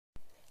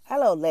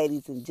Hello,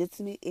 ladies and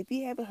gentlemen. If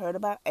you haven't heard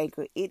about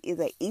Anchor, it is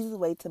an easy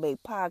way to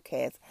make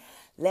podcasts.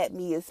 Let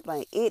me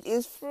explain. It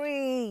is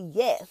free.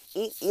 Yes,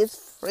 it is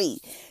free.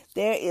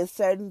 There is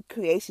certain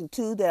creation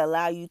tools that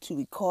allow you to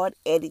record,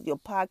 edit your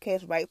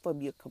podcast right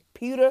from your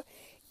computer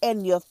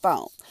and your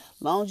phone.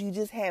 As long as you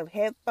just have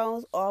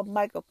headphones or a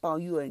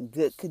microphone, you are in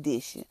good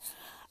condition.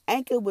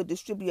 Anchor will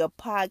distribute your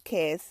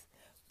podcast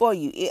for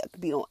you. It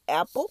could be on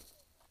Apple.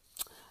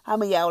 How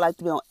many of y'all would like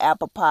to be on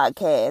Apple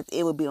Podcasts?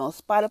 It would be on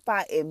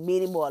Spotify and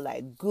many more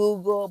like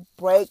Google,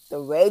 Break, the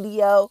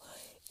radio.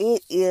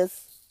 It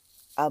is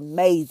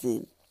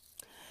amazing.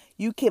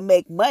 You can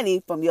make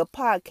money from your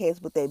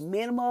podcast with a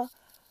minimum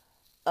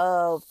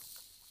of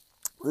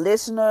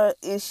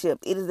listenership.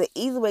 It is an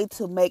easy way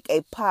to make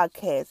a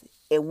podcast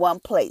in one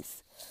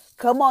place.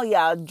 Come on,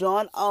 y'all.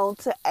 Join on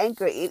to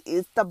Anchor. It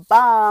is the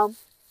bomb.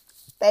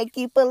 Thank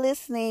you for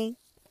listening.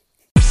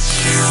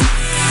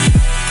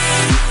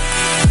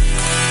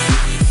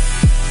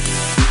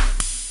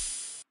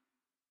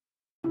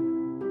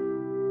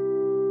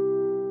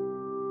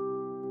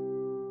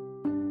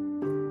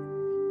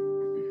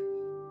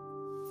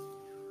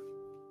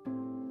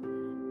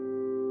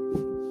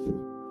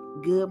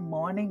 Good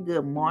morning,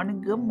 good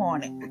morning, good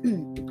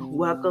morning.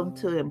 Welcome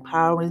to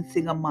Empowering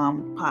Single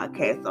Mom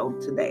Podcast on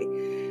today.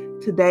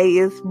 Today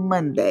is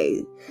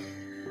Monday.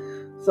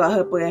 So I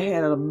hope I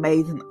had an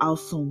amazing,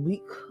 awesome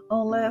week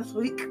on last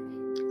week.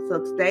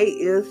 So today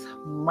is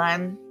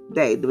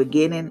Monday, the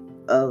beginning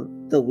of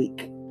the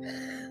week.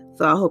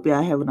 So I hope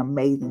y'all have an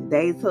amazing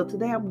day. So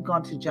today I'm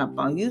going to jump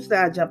on. Usually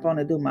I jump on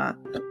and do I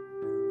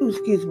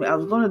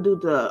was going to do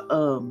the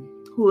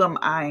Who Am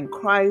I in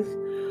Christ?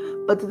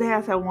 But today I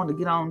said I wanted to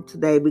get on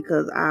today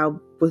because I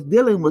was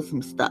dealing with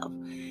some stuff.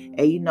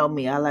 And you know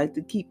me, I like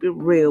to keep it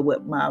real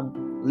with my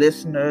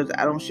listeners.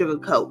 I don't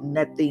sugarcoat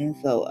nothing.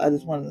 So I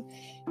just want to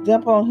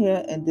jump on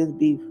here and just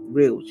be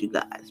real with you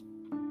guys.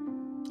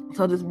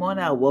 So this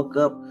morning I woke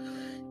up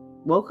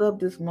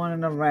this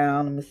morning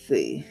around, let me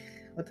see.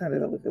 What time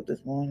did I wake up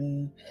this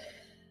morning?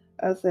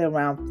 I'd say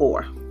around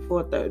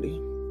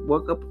 4:30.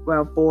 Woke up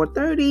around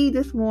 4:30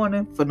 this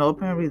morning for no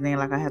apparent reason. Ain't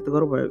like I had to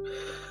go to work.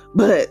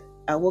 But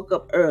I woke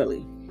up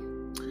early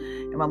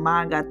and my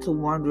mind got to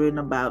wondering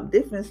about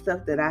different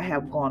stuff that I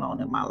have going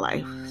on in my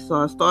life. So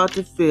I started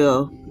to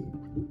feel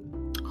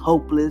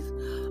hopeless.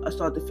 I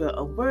started to feel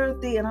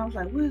unworthy. And I was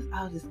like, where's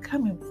all this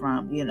coming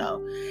from? Then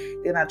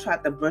I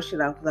tried to brush it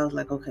off because I was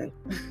like, okay,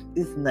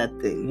 it's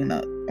nothing,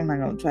 I'm not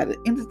going to try to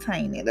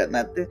entertain it or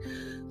nothing.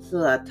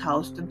 So I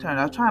tossed and turned.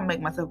 I was trying to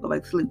make myself go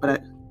back to sleep, but I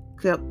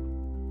kept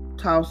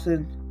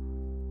tossing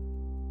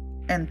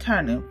and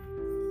turning.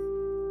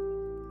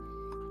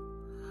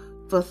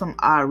 For some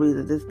odd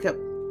reason, just kept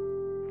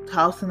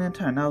tossing and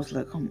turning. I was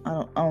like,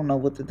 I don't know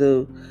what to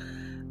do.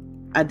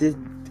 I just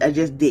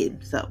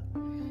didn't. So,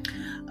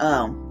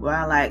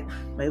 around like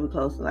maybe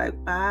close to like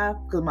 5,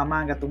 because my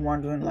mind got to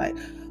wondering like,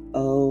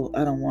 oh,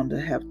 I don't want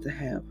to have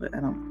it.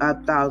 And I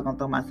thought I was gonna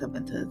throw myself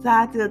into an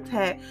anxiety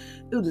attack.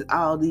 It was just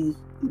all these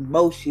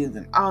emotions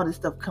and all this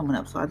stuff coming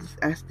up. So I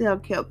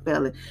still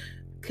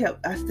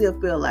I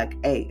still feel like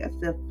I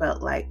still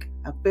felt like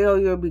a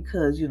failure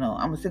because,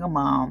 I'm a single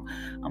mom.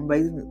 I'm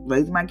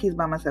raising my kids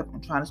by myself. I'm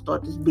trying to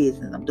start this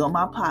business. I'm doing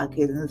my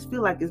podcast and I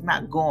feel like it's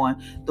not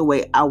going the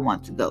way I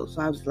want to go.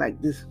 So I was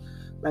like this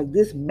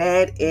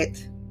mad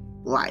at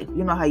life.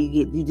 You know how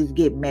you just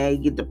get mad,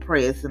 you get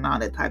depressed and all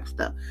that type of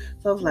stuff.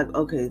 So I was like,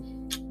 okay,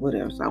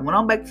 whatever. So I went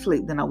on back to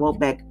sleep. Then I woke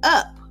back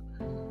up.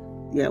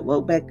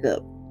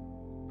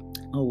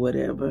 Or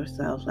whatever.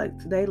 So I was like,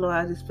 today, Lord,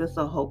 I just feel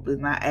so hopeless.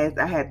 And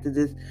I had to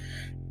just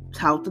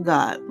talk to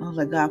God. I was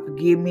like, God,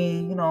 forgive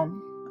me.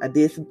 I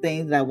did some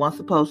things that I wasn't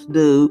supposed to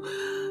do.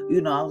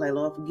 I was like,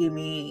 Lord, forgive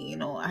me.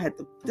 I had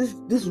to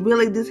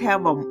just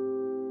have a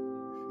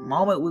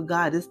moment with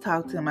God. Just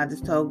talk to him. I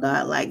just told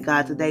God, like,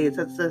 God, today is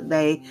such a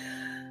day.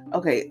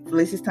 Okay,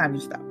 Felicia, it's time you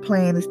stop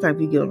playing. It's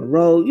time you get on the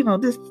road.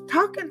 Just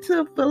talking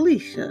to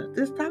Felicia.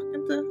 Just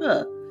talking to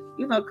her.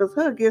 Because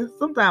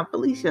sometimes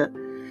Felicia,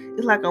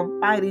 it's like I'm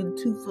fighting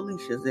two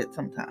Felicias at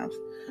sometimes.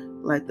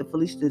 Like the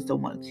Felicia just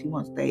don't want, she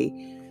wants to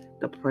stay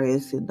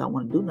depressed and don't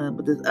want to do nothing.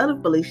 But this other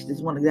Felicia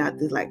just want to get out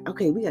there like,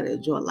 okay, we got to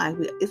enjoy life.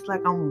 It's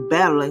like I'm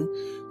battling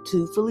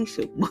two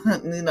Felicia.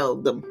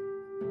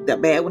 The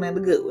bad one and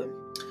the good one.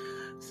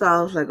 So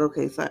I was like,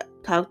 okay, so I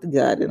talked to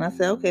God and I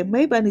said, okay,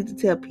 maybe I need to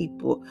tell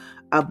people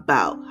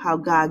about how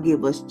God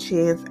give us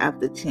chance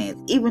after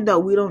chance, even though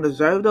we don't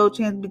deserve those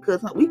chances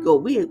because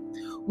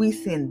we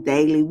sin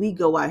daily. We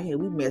go out here,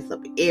 we mess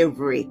up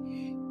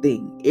everything.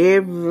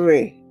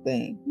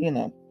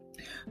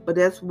 But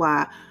that's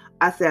why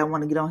I said I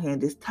want to get on here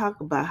and just talk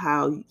about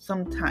how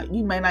sometimes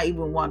you may not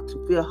even want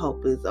to feel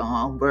hopeless or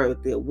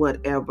unworthy or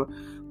whatever,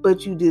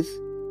 but you just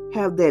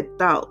have that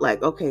thought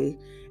like, okay,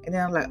 and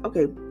then I'm like,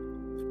 okay,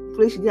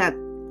 Felicia, get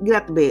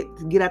out the bed,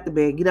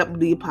 get up and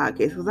do your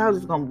podcast. Because I was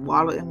just going to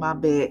wallow in my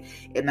bed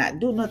and not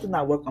do nothing,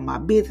 not work on my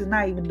business,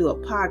 not even do a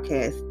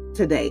podcast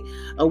today.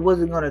 I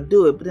wasn't going to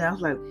do it. But then I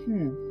was like,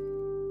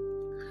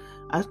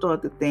 I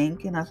started to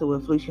think, and I said, well,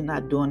 Felicia, you're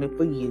not doing it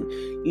for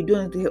you. You're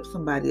doing it to help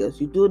somebody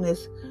else. You're doing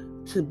this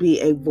to be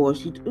a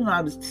voice.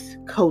 I was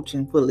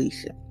coaching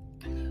Felicia.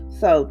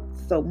 So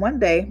one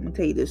day, I'm gonna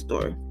tell you this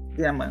story.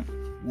 Then I'm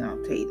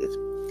gonna tell you this.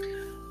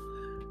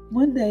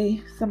 One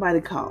day,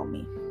 somebody called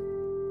me,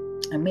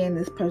 and me and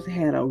this person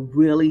had a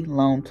really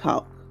long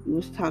talk. We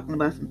was talking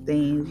about some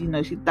things.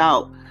 She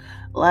thought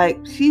like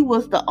she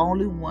was the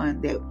only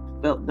one that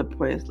felt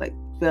depressed,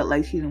 felt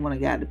like she didn't want to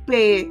get out of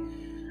bed,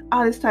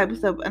 all this type of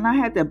stuff. And I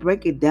had to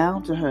break it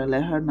down to her,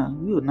 let her know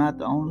you are not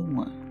the only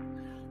one.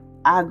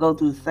 I go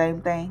through the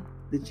same thing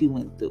that you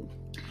went through.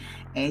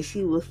 And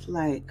she was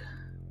like,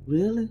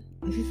 really?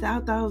 And she said, I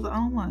thought I was the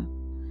only one.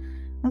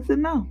 I said,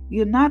 no,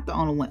 you're not the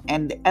only one.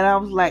 And I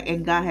was like,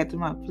 and God had to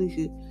remind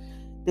Felicia,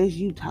 that's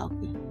you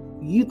talking.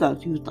 You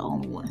thought you was the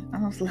only one.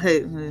 I was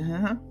like,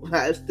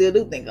 I still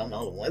do think I'm the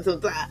only one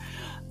sometimes.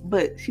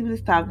 But she was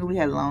just talking. We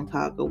had a long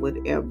talk or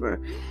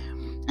whatever.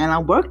 And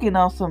I'm working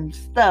on some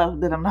stuff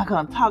that I'm not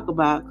going to talk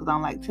about because I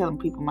don't like telling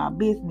people my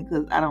business,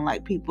 because I don't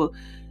like people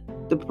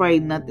to pray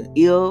nothing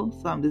ill.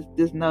 So I'm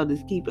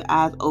just keep your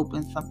eyes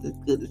open. Something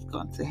good is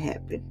going to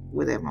happen,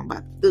 whatever I'm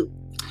about to do.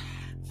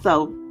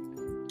 So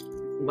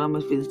I'm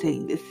going to finish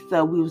telling you this.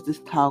 So we was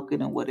just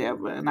talking and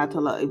whatever. And I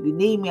told her, if you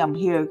need me, I'm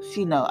here.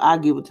 She know I'll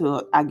give it to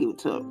her. I give it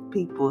to her.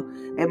 People,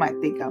 they might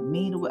think I'm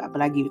mean or whatever,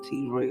 but I give it to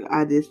you real.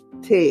 I just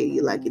tell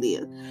you like it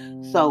is.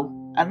 So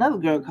another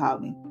girl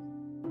called me.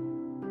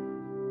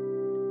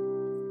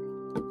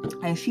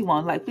 And she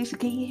wanted, like, Fisher,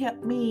 can you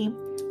help me?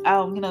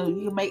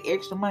 You can make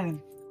extra money.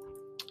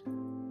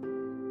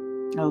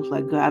 I was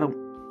like, God,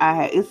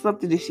 it's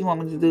something that she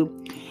wanted me to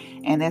do.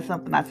 And that's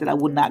something I said I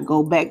would not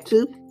go back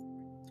to,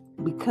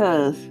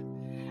 because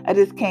I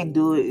just can't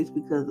do it. It's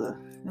because of,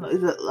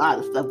 it's a lot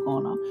of stuff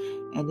going on.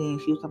 And then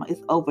she was talking about,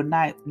 it's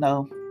overnight.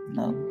 No.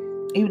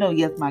 Even though,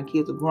 yes, my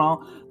kids are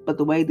grown, but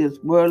the way this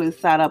world is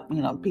set up,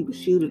 people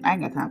shooting, I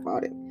ain't got time for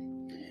all that.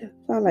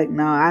 So I was like,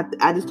 no,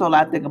 I just told her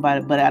I think about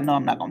it, but I know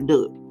I'm not going to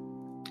do it.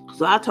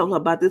 So I told her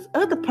about this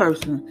other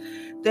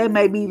person that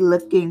may be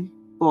looking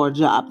for a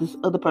job. This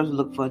other person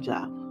looking for a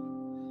job.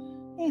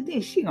 And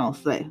then she gonna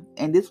say,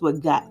 and this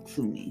what got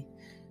to me.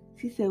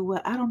 She said,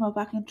 well, I don't know if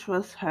I can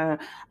trust her.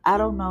 I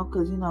don't know,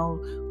 because,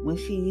 when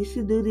she used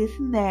to do this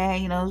and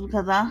that, it's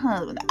because our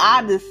husband.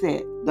 I just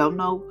said, don't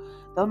know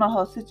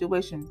her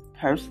situation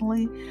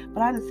personally,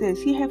 but I just said,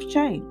 she has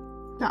changed.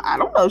 Now, I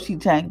don't know if she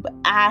changed, but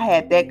I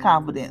had that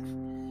confidence.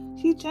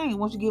 She changed.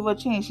 Once you give her a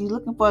chance, she's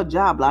looking for a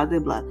job, blah, blah,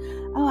 blah.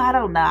 Oh, I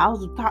don't know.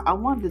 I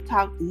wanted to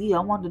talk to you. I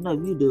wanted to know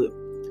if you do it.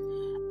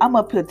 I'm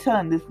up here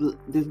telling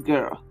this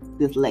girl,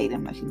 this lady,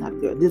 she's not a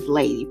girl, this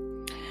lady,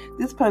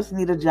 this person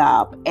need a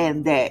job,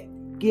 and that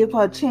give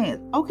her a chance.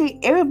 Okay,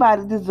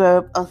 everybody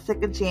deserves a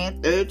second chance,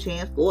 third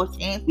chance, fourth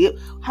chance, fifth.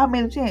 How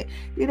many chances?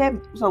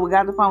 So we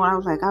got the phone,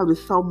 and I was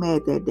just so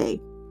mad that day.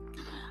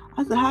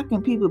 I said, how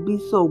can people be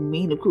so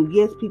mean and cruel?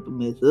 Yes, people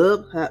mess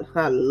up.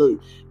 Hallelujah.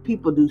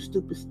 People do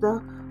stupid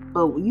stuff,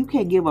 but you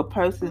can't give a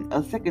person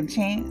a second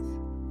chance.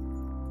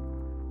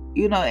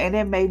 And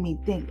that made me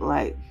think,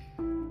 like,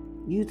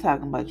 you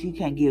talking about you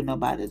can't give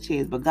nobody a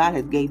chance, but God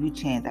has gave you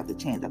chance after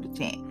chance after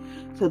chance.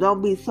 So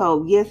don't be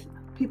so, yes,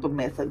 people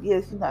mess up.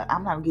 Yes,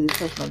 I'm not giving this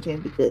person a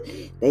chance because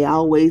they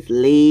always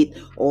late,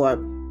 or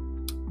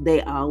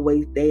they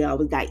always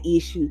got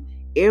issues.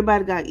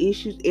 Everybody got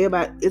issues.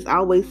 It's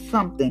always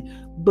something.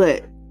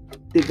 But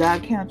did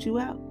God count you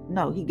out?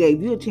 No, He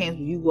gave you a chance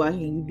when you go out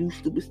here and you do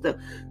stupid stuff.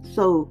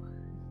 So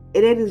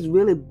that just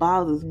really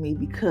bothers me,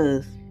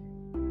 because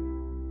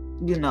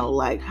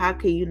how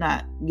can you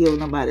not give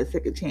nobody a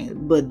second chance?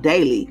 But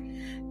daily,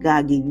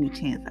 God give you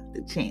chance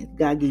after chance.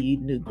 God give you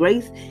new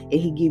grace, and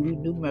He give you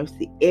new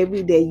mercy.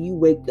 Every day you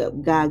wake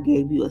up, God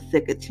gave you a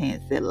second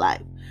chance at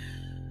life.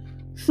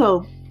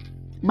 So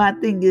my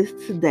thing is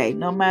today,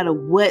 no matter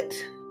what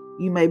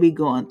you may be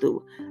going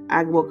through.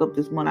 I woke up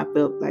this morning, I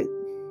felt like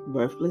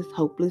worthless,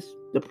 hopeless,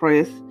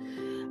 depressed.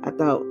 I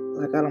thought,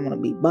 like, I don't want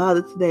to be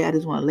bothered today. I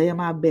just want to lay in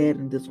my bed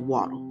and just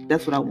waddle.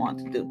 That's what I want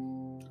to do.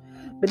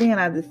 But then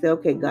I just said,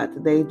 okay, God,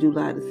 today is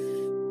July the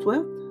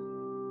 12th.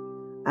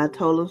 I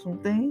told him some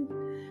things.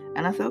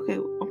 And I said, okay,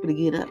 I'm going to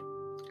get up.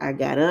 I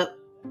got up.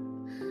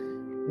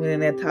 Went in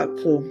there, talked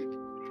to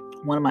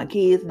one of my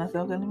kids. And I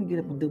said, okay, let me get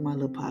up and do my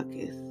little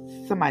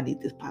podcast. Somebody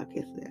did this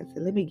podcast today. I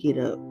said, let me get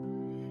up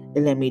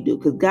and let me do it.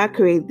 Because God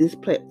created this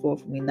platform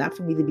for me, not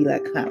for me to be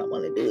like, I don't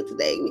want to do it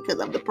today because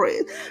I'm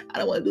depressed. I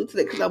don't want to do it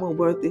today because I'm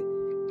unworthy.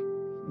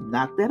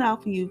 Knock that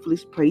out for you.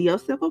 Please pray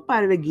yourself up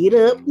out of there. Get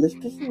up,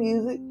 listen to some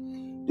music.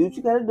 Do what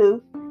you gotta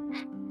do,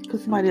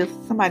 because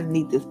somebody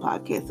needs this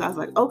podcast. So I was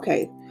like,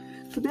 okay.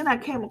 So then I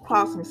came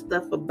across some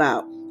stuff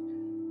about,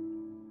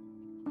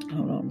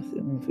 hold on,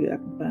 let me see if I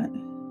can find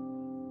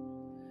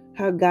it.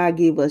 How God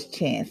gave us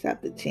chance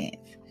after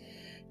chance.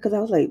 Because I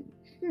was like,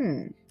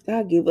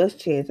 God give us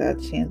chance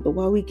after chance, but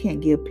why we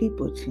can't give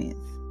people a chance?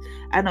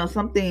 I know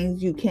some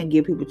things you can't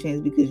give people a chance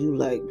because you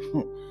like,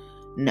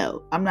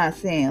 no. I'm not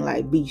saying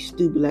like be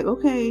stupid, like,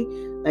 okay,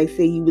 like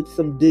say you with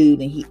some dude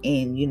and he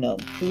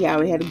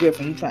already had a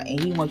girlfriend, and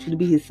he wants you to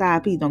be his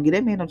side piece. Don't give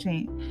that man no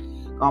chance.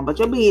 Go on about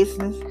your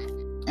business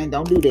and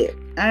don't do that.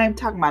 I ain't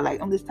talking about, like,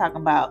 I'm just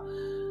talking about,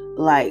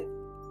 like,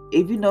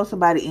 if you know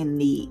somebody in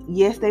need,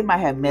 yes, they might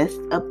have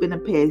messed up in the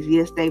past.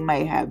 Yes, they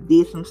might have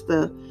did some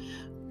stuff,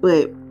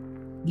 but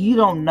you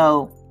don't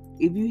know.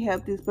 If you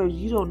help this person,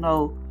 you don't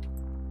know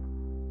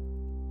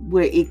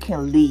where it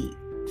can lead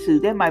to.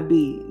 That might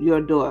be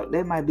your door.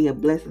 That might be a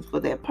blessing for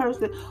that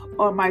person,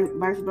 or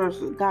vice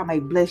versa. God may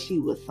bless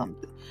you with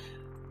something.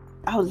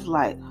 I was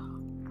like,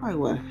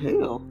 well,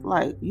 hell,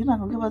 like, you're not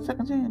gonna give us a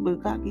second chance,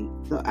 but God give.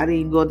 So I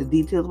didn't even go into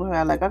details with her.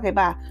 I was like, okay,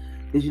 bye,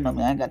 because you know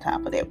me, I ain't got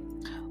time for that.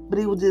 But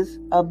it was just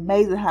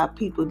amazing how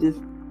people just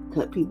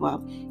cut people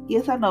off.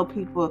 Yes, I know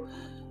people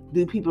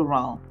do people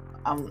wrong.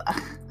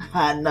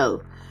 I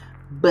know,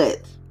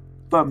 but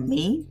for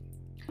me,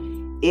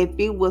 if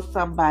it was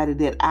somebody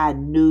that I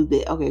knew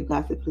that, okay,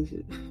 God said, please,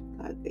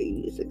 God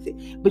gave you success.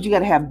 But you got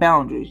to have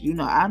boundaries. You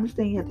know, I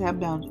understand you have to have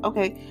boundaries.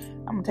 Okay,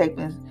 I'm going to take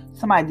this.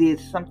 Somebody did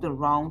something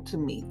wrong to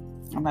me.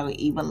 I'm not going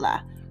to even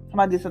lie.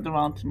 Somebody did something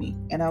wrong to me.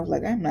 And I was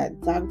like, I'm not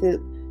talking to,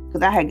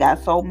 because I had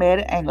got so mad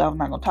and angry. I was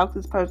not going to talk to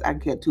this person. I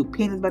cared 2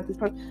 pennies about this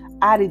person.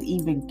 I didn't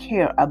even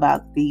care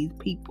about these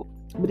people.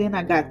 But then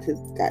I got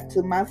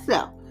to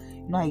myself.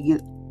 You know how you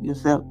get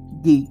yourself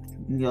deep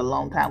in your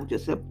long time with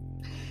yourself.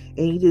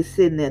 And you just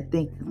sitting there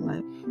thinking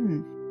like,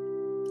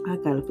 I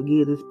gotta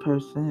forgive this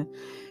person,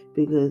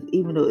 because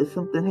even though if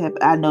something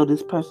happened, I know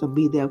this person will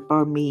be there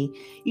for me,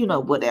 you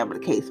know, whatever the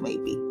case may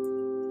be.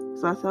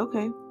 So I said,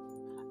 okay.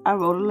 I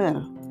wrote a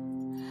letter.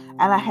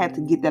 And I had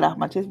to get that off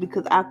my chest,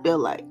 because I feel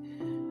like,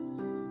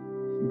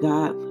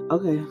 God,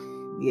 okay,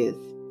 yes,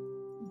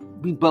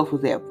 we both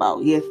was at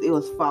fault. Yes, it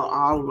was fault.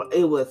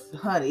 It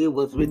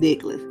was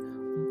ridiculous.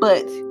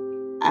 But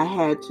I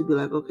had to be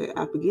like, okay,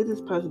 I forgive this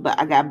person, but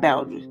I got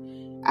boundaries.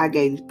 I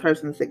gave this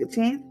person a second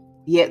chance,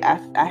 yet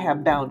I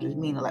have boundaries,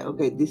 meaning like,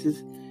 okay, this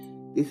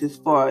is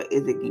far as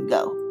it can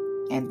go.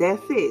 And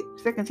that's it.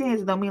 Second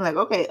chance don't mean like,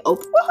 okay,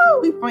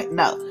 woohoo, we friends.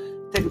 No.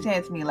 Second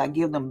chance mean like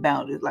give them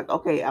boundaries. Like,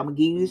 okay, I'm going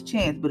to give you this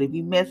chance, but if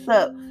you mess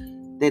up,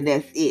 then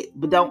that's it.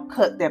 But don't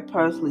cut that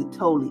person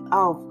totally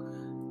off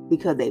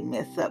because they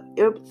mess up.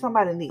 If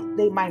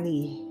they might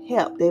need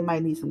help. They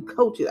might need some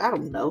coaches. I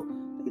don't know.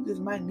 They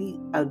just might need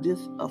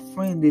just a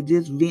friend to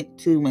just vent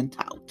to and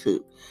talk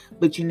to.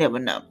 But you never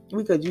know,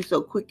 because you're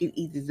so quick and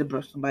easy to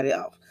brush somebody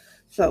off.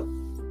 So,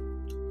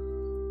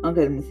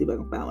 okay, let me see if I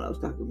can find what I was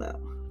talking about.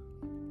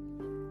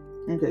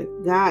 Okay,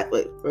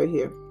 right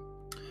here.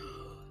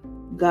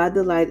 God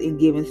delighted in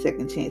giving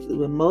second chances.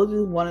 When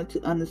Moses wanted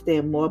to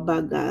understand more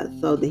about God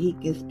so that he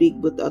can speak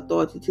with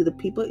authority to the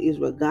people of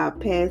Israel, God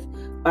passed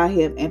by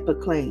him and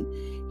proclaimed,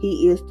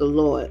 He is the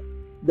Lord,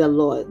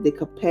 the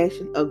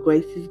compassion of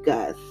gracious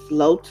God,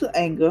 slow to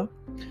anger,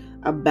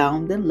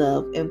 abound in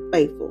love, and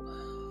faithful.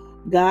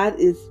 God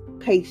is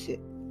patient,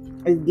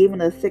 is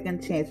giving us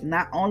second chances,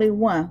 not only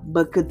one,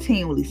 but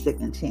continually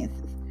second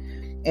chances.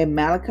 And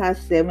Malachi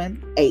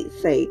 7:8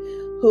 say,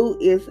 Who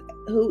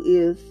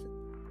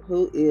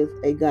is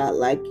a God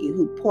like you,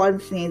 who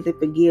pardons sins and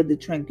forgives the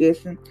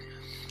transgression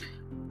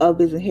of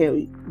his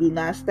inheritance? Do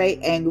not stay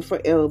angry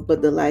forever,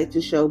 but delight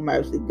to show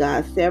mercy.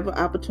 God several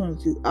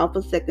opportunities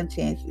offer second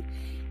chances,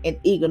 and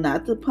eager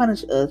not to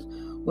punish us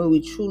when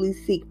we truly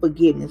seek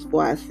forgiveness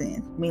for our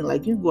sins. I mean,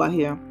 like, you go out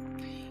here,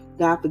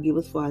 God forgive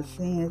us for our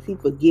sins. He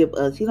forgive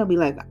us. He don't be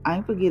like, I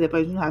ain't forget that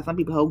person. You know how some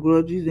people hold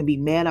grudges and be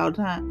mad all the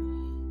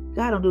time?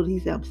 God don't do it. He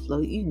said, I'm slow.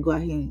 You can go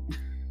out here and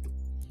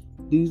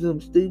do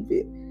something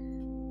stupid.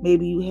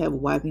 Maybe you have a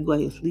wife and you go out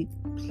here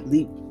and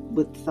sleep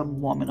with some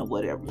woman or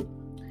whatever.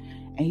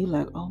 And you're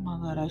like, oh my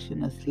God, I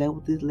shouldn't have slept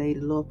with this lady.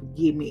 Lord,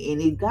 forgive me.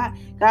 And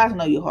God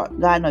know your heart.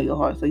 God know your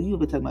heart. So you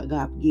be talking about,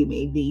 God, forgive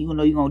me. And then you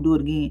know you're going to do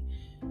it again.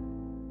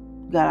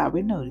 God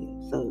already know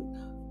that. So,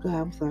 God,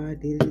 I'm sorry I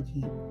did it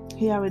again.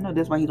 He already know.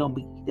 That's why he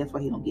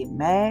don't get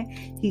mad.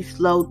 He's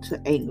slow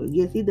to anger.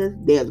 Yes, he does.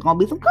 There's going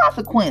to be some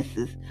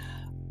consequences.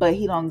 But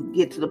he don't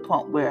get to the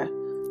point where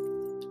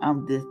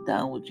I'm just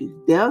done with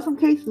you. There are some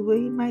cases where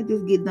he might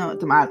just get done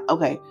to my,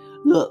 okay,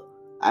 look,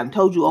 I've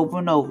told you over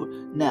and over.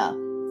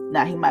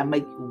 Now he might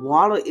make you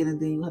water it, and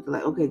then you have to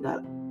like, okay,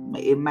 God,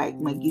 it might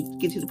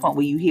get to the point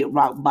where you hit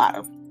rock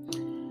bottom.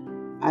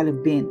 I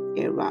done been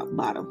at rock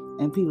bottom,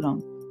 and people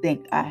don't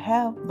think I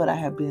have, but I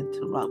have been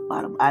to rock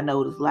bottom. I know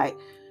what it's like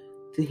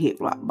to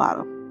hit rock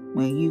bottom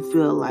when you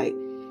feel like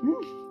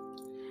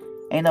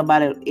ain't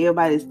nobody,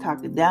 everybody's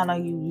talking down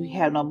on you. You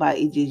have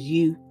nobody. It's just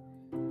you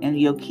and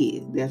your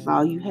kid. That's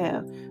all you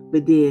have.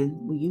 But then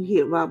when you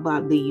hit rock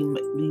bottom, then you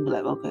be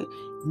like, okay,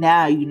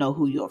 now you know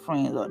who your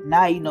friends are.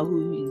 Now you know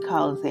who you can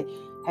call and say,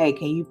 hey,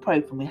 can you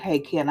pray for me? Hey,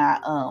 can I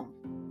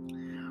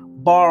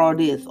borrow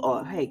this?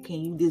 Or hey,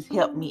 can you just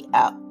help me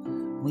out?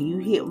 When you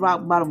hit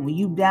rock bottom, when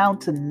you down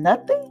to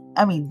nothing,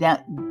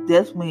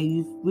 that's when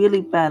you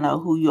really find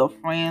out who your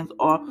friends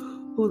are,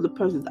 who the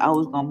person's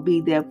always going to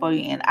be there for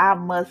you. And I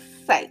must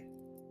say,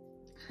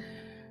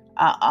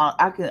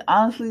 I can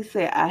honestly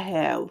say I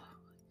have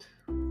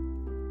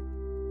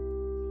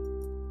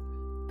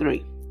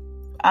 3.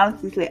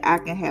 Honestly say I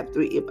can have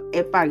 3.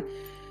 If I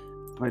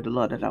pray the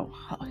Lord that I don't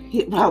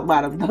hit rock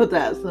bottom no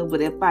time soon,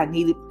 but if I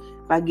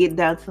get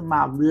down to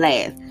my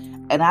last,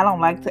 and I don't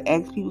like to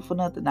ask people for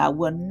nothing, I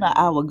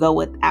would go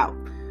without.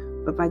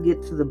 But if I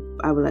get to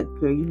I was like,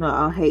 girl,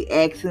 I hate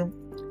asking,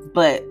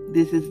 but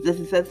this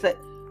is such.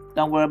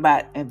 Don't worry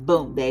about it. And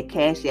boom, they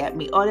cash at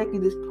me. Or they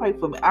can just pray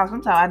for me.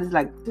 Sometimes I just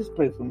like, just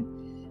pray for me.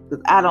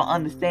 Because I don't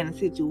understand the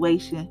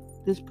situation.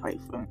 Just pray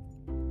for me.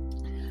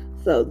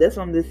 So that's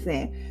what I'm just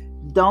saying.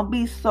 Don't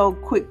be so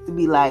quick to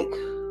be like,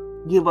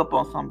 give up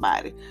on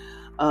somebody.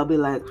 Be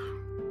like,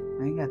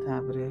 I ain't got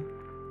time for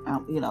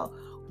that.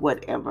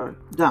 Whatever.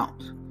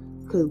 Don't.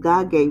 Because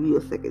God gave you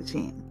a second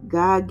chance.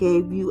 God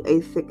gave you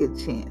a second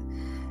chance.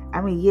 I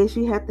mean, yes,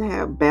 you have to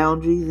have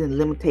boundaries and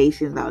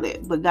limitations and all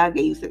that, but God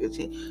gave you a second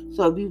chance.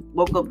 So if you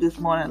woke up this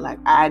morning like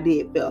I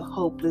did, felt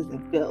hopeless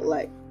and felt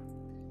like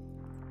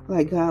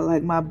God,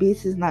 like my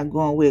business not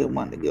going where it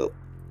wanted to go.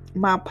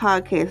 My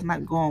podcast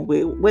not going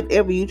where,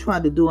 whatever you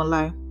trying to do in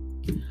life,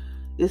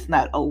 it's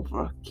not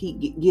over.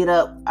 Get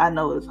up. I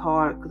know it's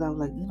hard because I was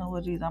like, you know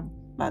what, Jesus, I'm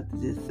about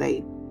to just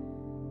say,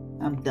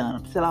 I'm done.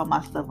 I'm sell all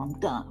my stuff. I'm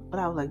done.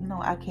 But I was like,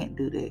 I can't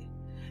do that.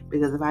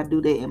 Because if I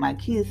do that and my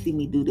kids see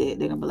me do that,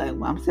 they're going to be like,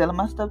 well, I'm selling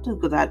my stuff too.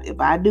 Because if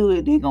I do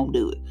it, they're going to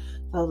do it.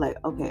 So I was like,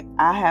 okay,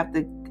 I have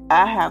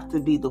to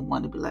be the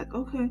one to be like,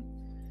 okay,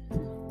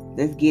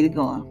 let's get it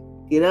going.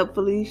 Get up,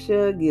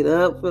 Felicia. Get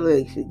up,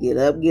 Felicia. Get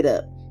up, get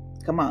up.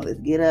 Come on, let's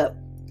get up.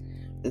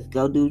 Let's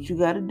go do what you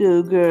got to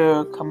do,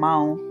 girl. Come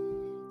on.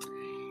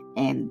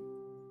 And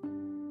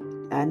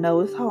I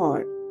know it's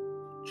hard.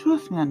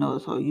 Trust me, I know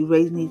it's hard. You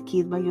raising these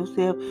kids by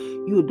yourself,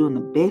 you are doing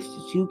the best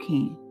that you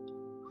can.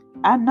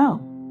 I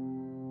know.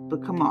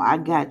 But come on, I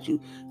got you.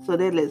 So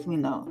that lets me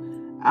know.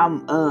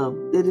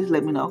 They just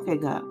let me know, okay,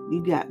 God,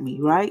 you got me,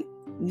 right?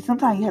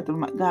 Sometimes you have to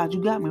remind God,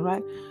 you got me,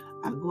 right?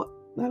 I don't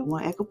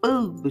want to act a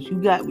fool, but you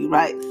got me,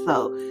 right?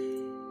 So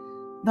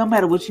no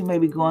matter what you may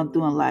be going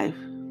through in life,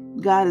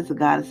 God is a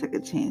God of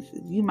second chances.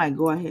 You might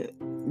go ahead,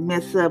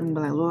 mess up and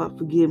be like, Lord,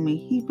 forgive me.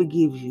 He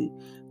forgives you.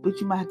 But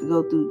you might have to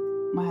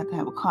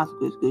have a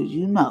consequence because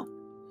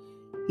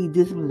He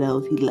disciplines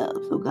those He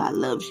loves. So God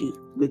loves you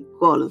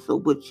regardless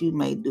of what you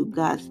may do.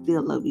 God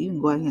still loves you. You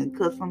can go out here and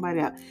cut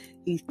somebody out.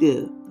 He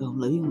still gonna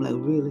love you. I'm like,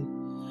 really?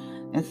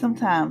 And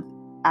sometimes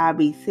I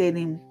be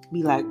sitting,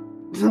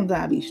 sometimes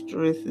I be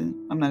stressing.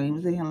 I'm not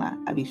even saying lie.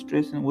 I be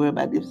stressing and worried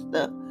about this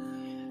stuff.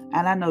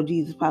 And I know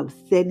Jesus probably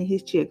sitting in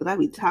His chair because I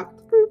be talking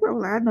to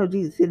people. I know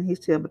Jesus sitting in His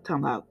chair, but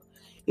talking about,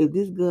 if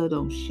this girl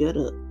don't shut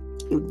up,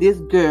 if this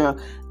girl,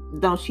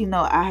 don't she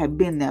know I have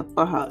been there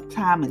for her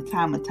time and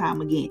time and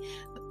time again?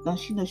 Don't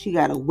she know she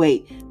gotta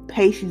wait?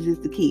 Patience is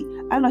the key.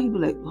 I know he be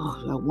like,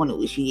 oh, I wonder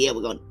when she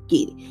ever gonna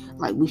get it.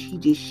 Like, will she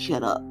just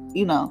shut up?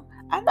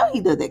 I know he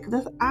does that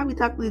because I be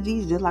talking to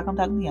Jesus just like I'm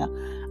talking to him.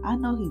 I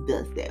know he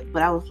does that.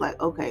 But I was like,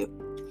 okay,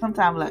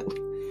 sometimes like,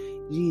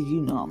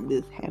 Jesus, I'm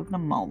just having a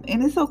moment.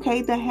 And it's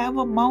okay to have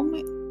a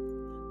moment,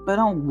 but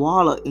don't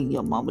wallow in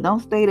your moment.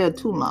 Don't stay there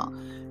too long.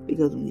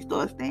 Because when you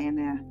start staying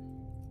there,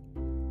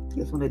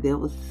 that's when the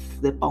devil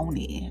slip on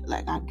in.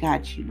 Like, I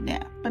got you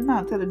now. But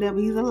no, tell the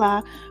devil he's a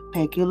lie.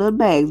 Pack your little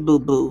bags,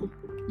 boo-boo.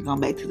 You're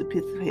going back to the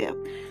pits of hell.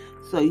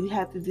 So you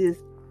have to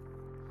just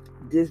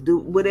do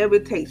whatever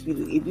it takes for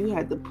you. If you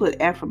have to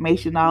put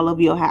affirmation all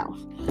over your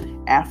house.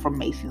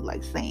 Affirmation,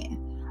 like saying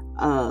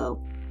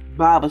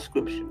Bible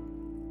scripture.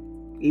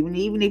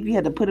 Even if you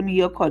had to put them in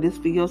your car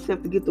just for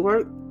yourself to get to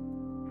work,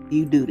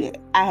 you do that.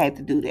 I had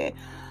to do that.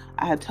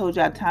 I have told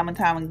y'all time and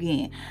time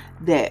again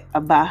that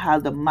about how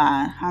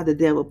the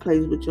devil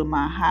plays with your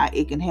mind, how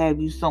it can have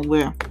you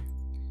somewhere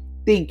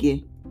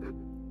thinking.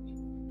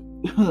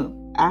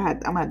 I'm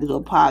going to do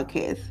a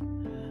podcast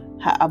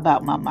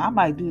about my mind. I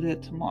might do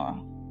that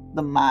tomorrow.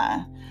 The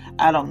mind.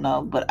 I don't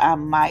know, but I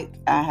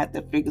have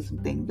to figure some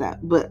things out.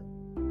 But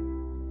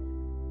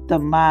the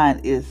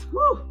mind it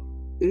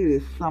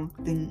is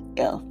something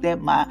else.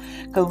 That mind.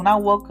 Because when I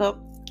woke up,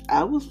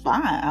 I was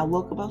fine. I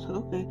woke up, I was like,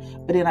 okay.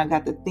 But then I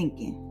got to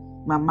thinking.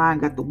 My mind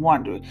got to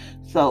wandering.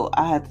 So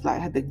I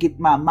had to get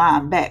my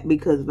mind back,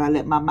 because if I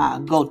let my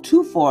mind go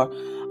too far,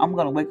 I'm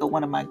going to wake up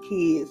one of my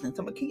kids and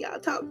somebody, can y'all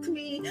talk to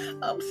me?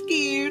 I'm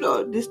scared.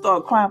 Or just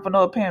start crying for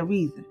no apparent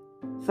reason.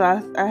 So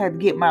I had to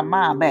get my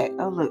mind back.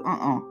 I was like,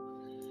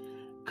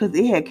 because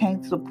it had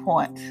came to the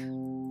point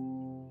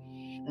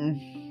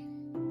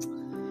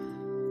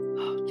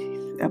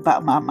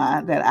about my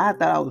mind that I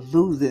thought I was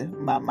losing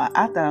my mind.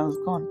 I thought I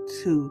wasn't going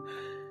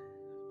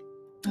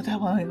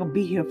to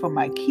be here for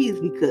my kids,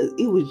 because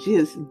it was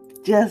just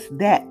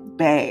that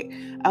bad.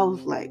 I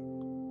was like,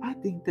 I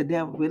think the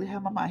devil really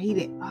had my mind. He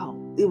didn't.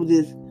 Oh, it was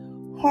just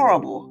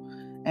horrible.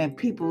 And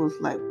people was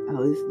like,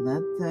 oh, it's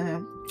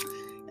nothing.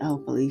 Oh,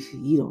 Felicia,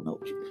 you don't know,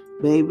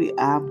 baby.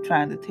 I'm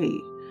trying to tell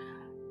you,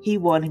 he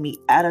wanted me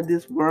out of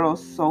this world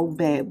so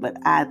bad. But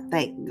I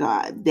thank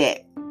God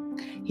that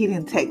he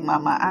didn't take my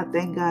mind. I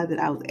thank God that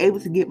I was able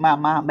to get my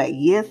mind back.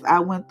 Yes, I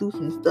went through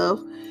some stuff,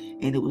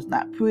 and it was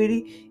not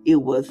pretty. It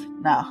was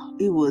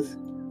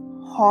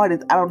hard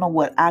as I don't know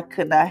what. I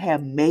could not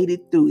have made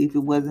it through if it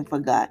wasn't for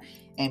God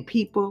and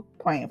people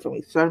praying for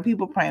me. Certain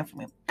people praying for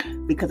me,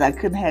 because I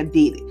couldn't have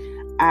did it.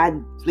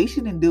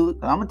 Felicia didn't do it.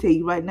 I'm gonna tell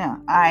you right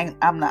now.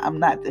 I'm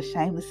not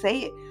ashamed to say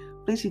it.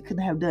 Felicia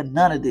couldn't have done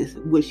none of this.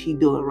 What she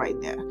doing right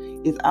now?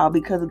 It's all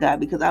because of God.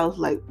 Because I was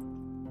like,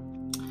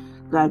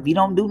 God, if you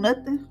don't do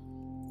nothing,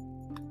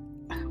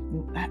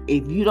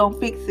 if you don't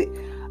fix it,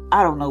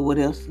 I don't know what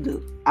else to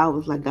do. I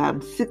was like, God,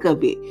 I'm sick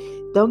of it.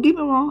 Don't get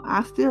me wrong.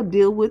 I still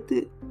deal with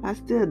it. I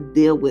still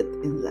deal with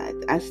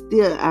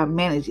anxiety. I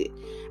manage it.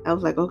 I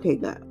was like, okay,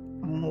 God,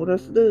 I don't know what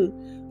else to do.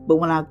 But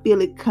when I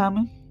feel it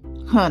coming,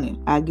 honey,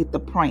 I get to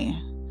praying.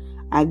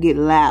 I get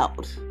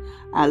loud.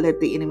 I let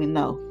the enemy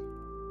know.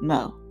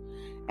 No.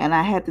 And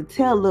I had to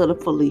tell little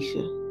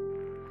Felicia,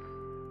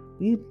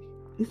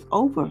 it's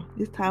over.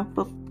 It's time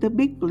for the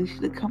big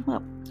Felicia to come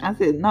up. I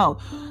said, no.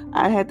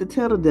 I had to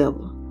tell the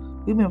devil,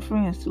 we've been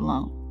friends too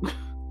long.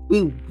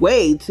 We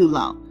way too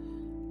long.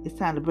 It's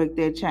time to break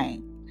that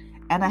chain.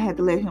 And I had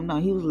to let him know.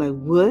 He was like,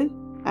 what?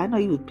 I know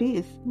he was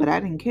pissed, but I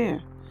didn't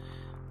care.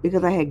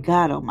 Because I had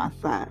God on my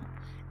side.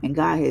 And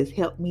God has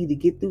helped me to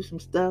get through some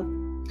stuff.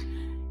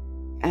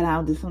 And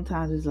I just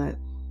sometimes it's like,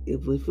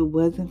 if it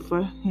wasn't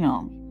for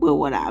him, where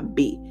would I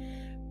be?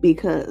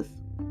 Because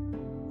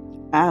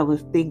I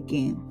was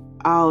thinking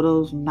all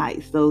those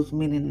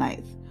many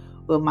nights,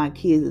 where my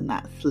kids did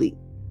not sleep.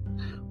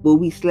 Where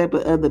we slept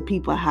at other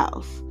people's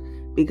house.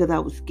 Because I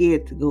was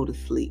scared to go to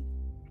sleep.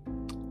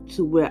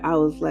 To where I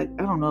was like,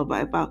 I don't know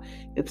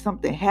if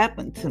something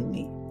happened to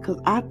me. Because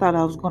I thought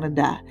I was going to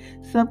die.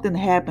 Something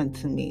happened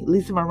to me. At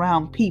least I'm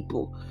around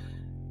people.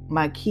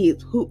 My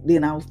kids.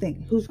 Then I was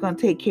thinking, who's going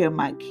to take care of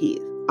my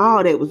kids?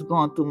 All that was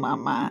going through my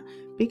mind.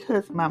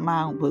 Because my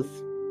mind was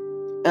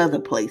other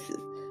places.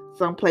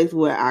 Some place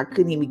where I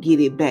couldn't even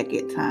get it back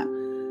at time.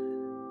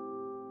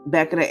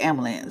 Back of the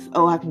ambulance.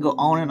 Oh, I can go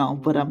on and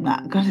on. But I'm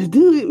not going to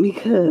do it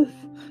because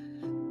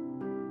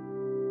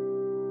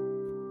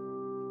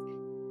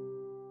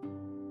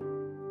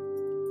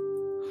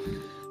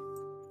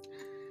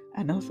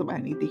I know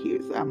somebody needs to hear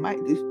it, so I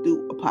might just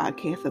do a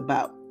podcast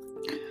about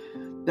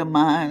the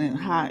mind and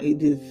how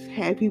it is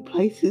happy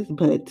places,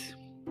 but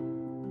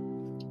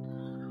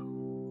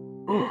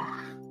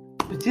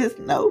just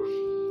know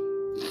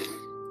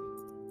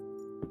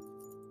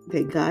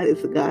that God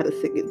is a God of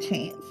second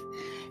chance.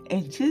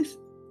 And just,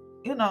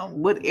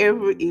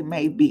 whatever it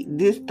may be,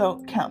 just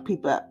don't count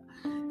people out.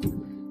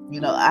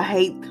 I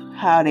hate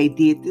how they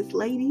did this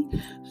lady,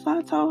 so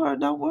I told her,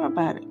 don't worry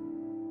about it.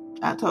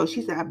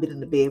 She said, I've been in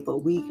the bed for a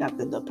week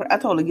after I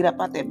told her, get up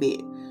out that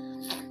bed.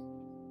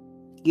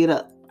 Get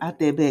up out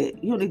that bed.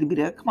 You don't need to be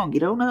there. Come on,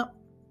 get on up.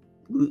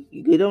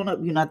 You get on up.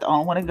 You're not the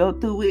only one to go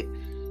through it.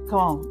 Come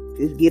on,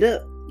 just get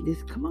up.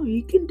 Just come on,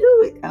 you can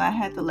do it. And I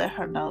had to let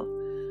her know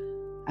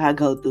I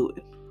go through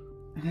it.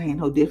 I ain't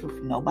no different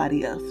from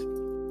nobody else.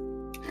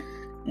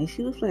 And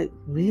she was like,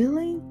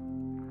 really?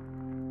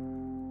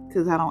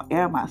 Because I don't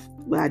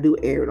I do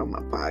air it on my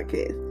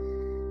podcast.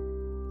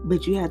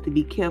 But you have to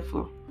be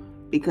careful.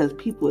 Because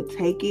people will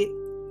take it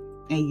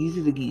and use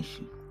it against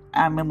you.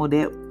 I remember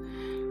that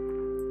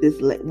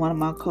one of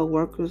my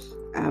co-workers,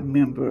 I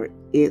remember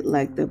it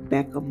like the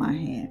back of my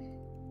hand.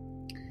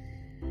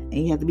 And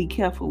you have to be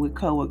careful with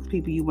co-workers,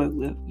 people you work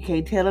with. You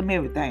can't tell them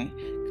everything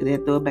because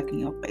they'll throw it back in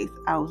your face.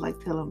 I was like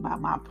telling them about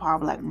my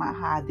problem, like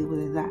how I deal with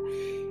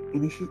anxiety.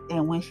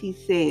 And when she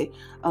said,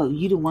 oh,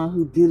 you the one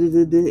who did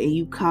it, and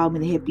you called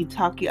me to help you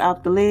talk you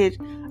off the ledge,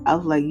 I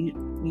was like,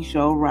 you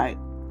sure right.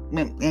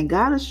 And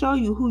God will show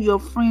you who your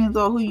friends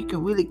are, who you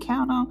can really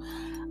count on.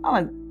 I'm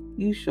like,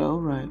 you sure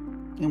right.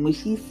 And when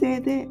she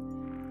said that,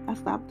 I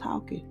stopped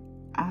talking.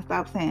 I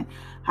stopped saying,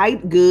 hi,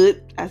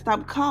 good. I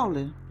stopped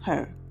calling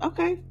her.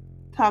 Okay,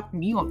 talk to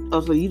me.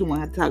 So you don't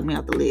want to talk me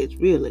off the ledge,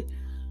 really?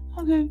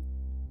 Okay.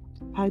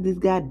 I just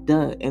got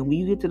done. And when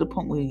you get to the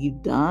point where you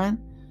done,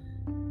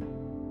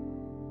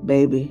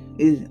 baby,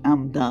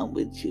 I'm done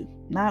with you.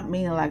 Not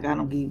meaning like I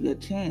don't give you a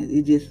chance.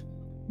 It just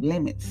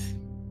limits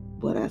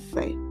what I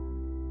say.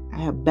 I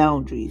have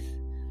boundaries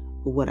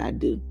for what I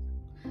do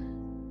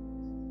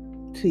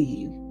to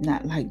you.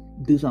 Not like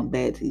do something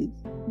bad to you.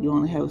 You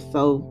only have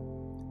so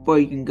far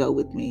you can go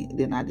with me.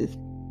 Then I just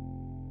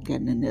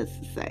got nothing else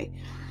to say.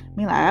 I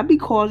mean, like, I'll be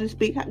cordial,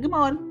 speak. Good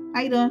morning.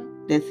 How you doing?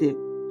 That's it.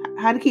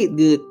 How the kid?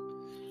 Good.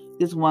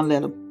 Just one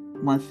letter,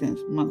 one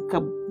sentence, one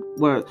couple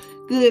words.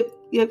 Good.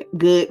 Yeah,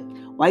 good.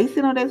 Why you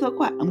sitting on that so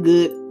quiet? I'm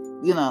good.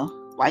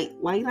 Why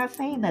you not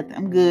saying nothing?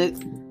 I'm good.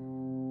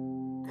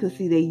 Because,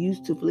 see, they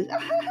used to police.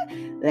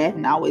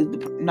 Laughing always.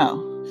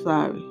 No,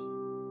 sorry.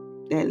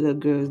 That little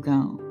girl's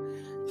gone.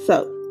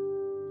 So,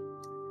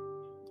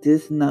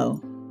 just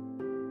know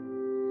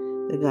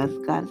that God's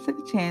got a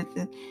second chance.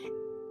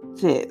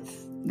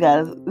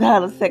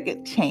 Got a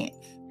second chance.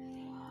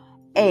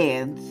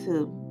 And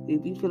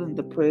if you're feeling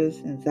depressed,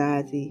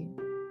 anxiety,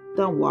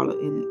 don't wallow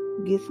in it.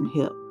 Get some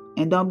help.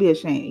 And don't be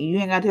ashamed. You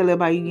ain't got to tell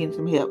everybody you getting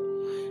some help.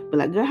 But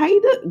like, girl, how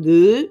you doing?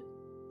 Good.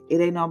 It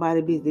ain't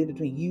nobody business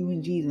between you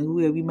and Jesus and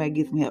whoever you might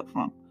get some help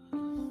from.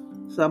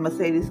 So I'm going to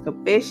say this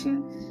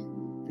confession.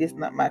 It's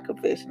not my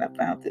confession. I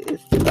found it.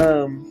 It's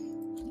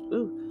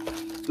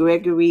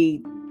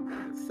Gregory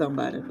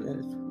somebody.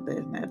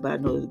 That's not, but I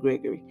know it's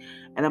Gregory.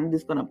 And I'm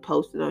just going to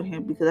post it on here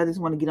because I just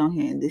want to get on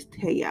here and just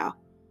tell y'all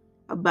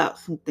about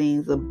some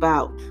things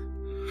about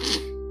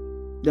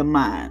the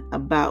mind,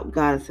 about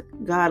God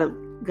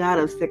God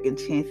of second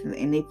chances.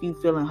 And if you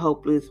feeling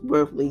hopeless,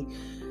 worthless,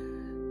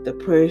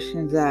 depression,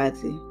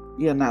 anxiety,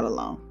 you're not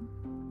alone.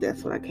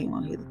 That's what I came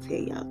on here to tell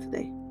y'all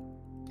today.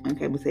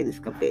 Okay, we say this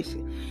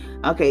confession.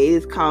 Okay, it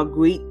is called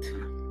Greet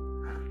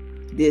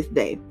This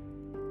Day.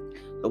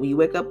 So when you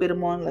wake up in the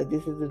morning, like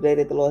this is the day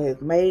that the Lord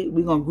has made,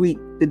 we're going to greet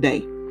the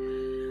day.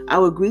 I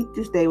will greet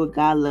this day with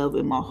God love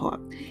in my heart.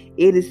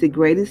 It is the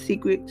greatest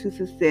secret to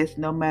success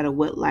no matter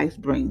what life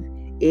brings.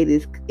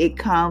 It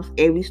calms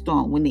every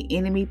storm. When the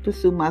enemy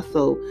pursue my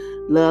soul,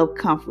 love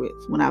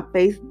comforts. When I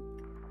face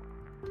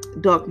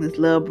darkness,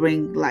 love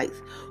brings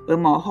lights.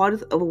 When my heart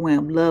is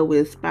overwhelmed, love will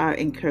inspire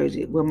and encourage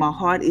it. When my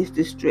heart is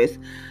distressed,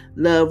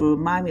 love will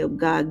remind me of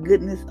God's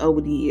goodness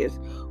over the years.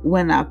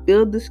 When I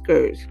feel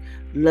discouraged,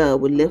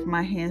 love will lift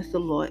my hands to the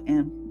Lord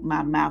and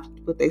my mouth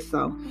with a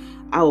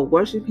song. I will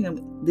worship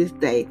Him this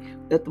day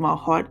with my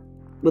heart,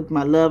 with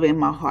my love in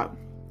my heart.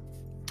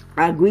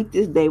 I greet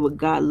this day with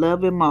God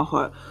love in my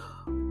heart.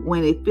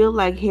 When it feels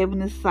like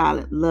heaven is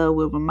silent, love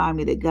will remind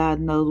me that God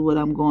knows what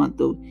I'm going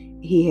through.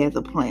 He has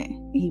a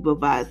plan. He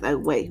provides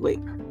and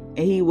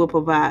He will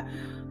provide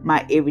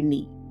my every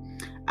need.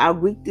 I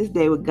greet this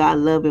day with God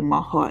love in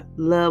my heart.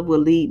 Love will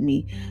lead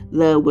me.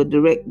 Love will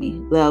direct me.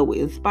 Love will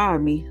inspire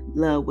me.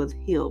 Love will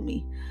heal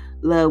me.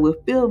 Love will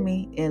fill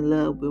me, and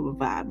love will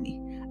revive me.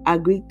 I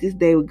greet this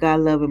day with God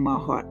love in my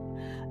heart.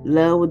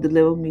 Love will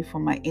deliver me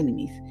from my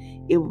enemies.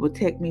 It will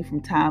protect me from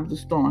times of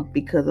storm.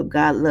 Because of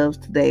God loves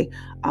today,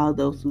 all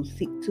those who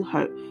seek to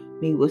hurt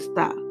me will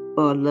stop.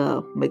 For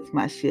love makes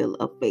my shield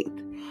of faith.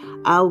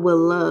 I will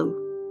love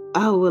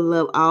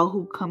all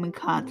who come in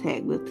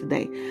contact with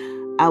today.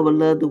 I will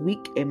love the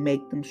weak and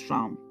make them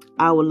strong.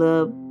 I will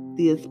love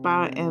the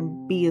inspired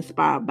and be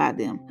inspired by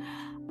them.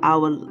 I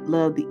will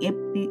love the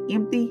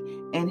empty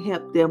and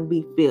help them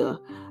be filled.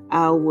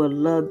 I will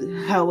love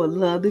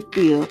the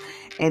filled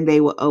and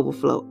they will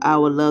overflow. I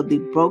will love the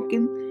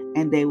broken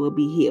and they will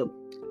be healed.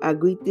 I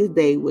greet this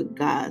day with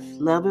God's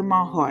love in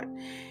my heart.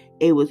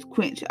 It will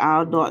quench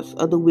all darts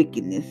of the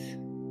wicked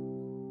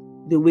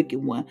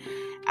one.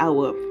 I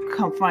will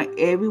confront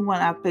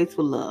everyone I face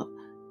with love.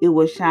 It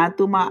will shine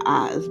through my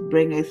eyes,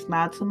 bring a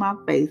smile to my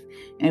face,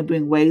 and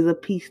bring waves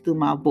of peace through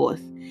my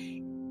voice.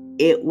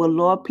 It will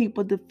lower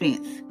people's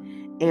defense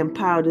and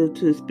empower them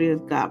to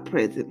experience God's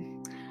presence.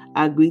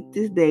 I greet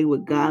this day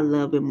with God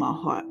love in my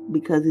heart.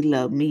 Because He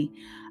loved me,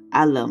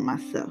 I love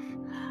myself.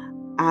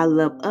 I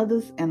love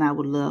others and I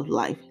will love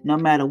life, no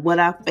matter what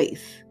I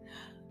face.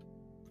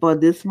 For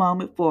this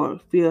moment, for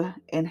fear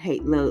and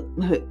hate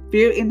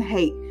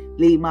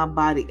leave my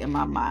body and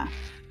my mind.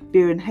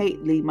 Fear and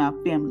hate leave my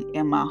family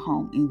and my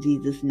home in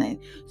Jesus' name.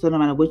 So no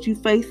matter what you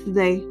face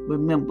today,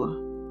 remember,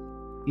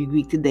 you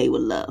greet today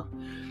with love.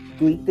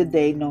 Greet the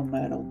day no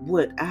matter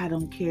what. I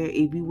don't care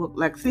if you woke,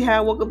 like, see how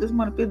I woke up this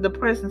morning feeling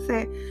depressed and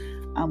sad?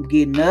 I'm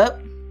getting up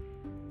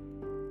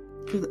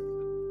because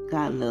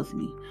God loves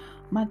me.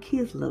 My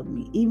kids love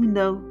me. Even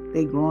though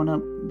they growing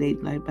up, they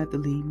like about to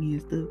leave me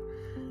and stuff.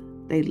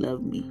 They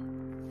love me.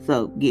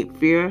 So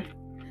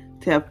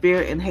tell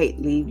fear and hate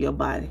leave your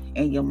body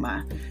and your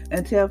mind.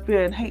 And tell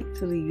fear and hate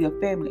to leave your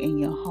family and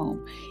your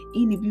home.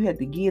 Even if you have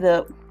to get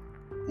up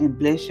and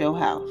bless your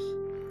house.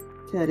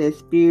 Tell that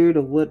spirit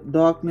of what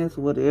darkness,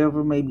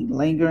 whatever may be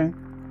lingering,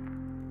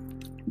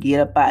 get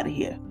up out of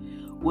here.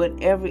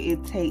 Whatever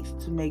it takes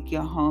to make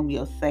your home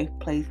your safe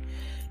place,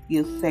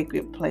 your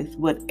sacred place,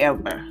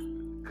 whatever.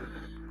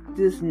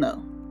 Just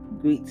know,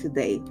 greet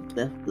today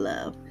with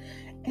love.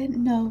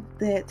 And know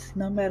that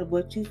no matter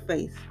what you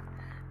face,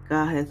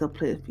 God has a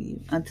plan for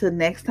you. Until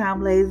next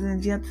time, ladies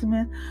and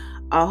gentlemen,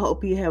 I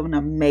hope you have an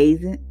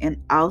amazing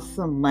and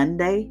awesome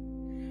Monday.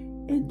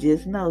 And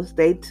just know,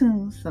 stay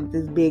tuned.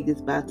 Something big is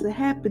about to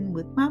happen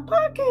with my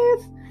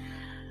podcast.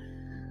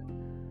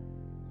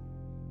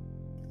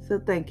 So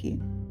thank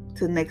you.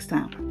 Till next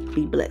time,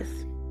 be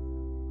blessed.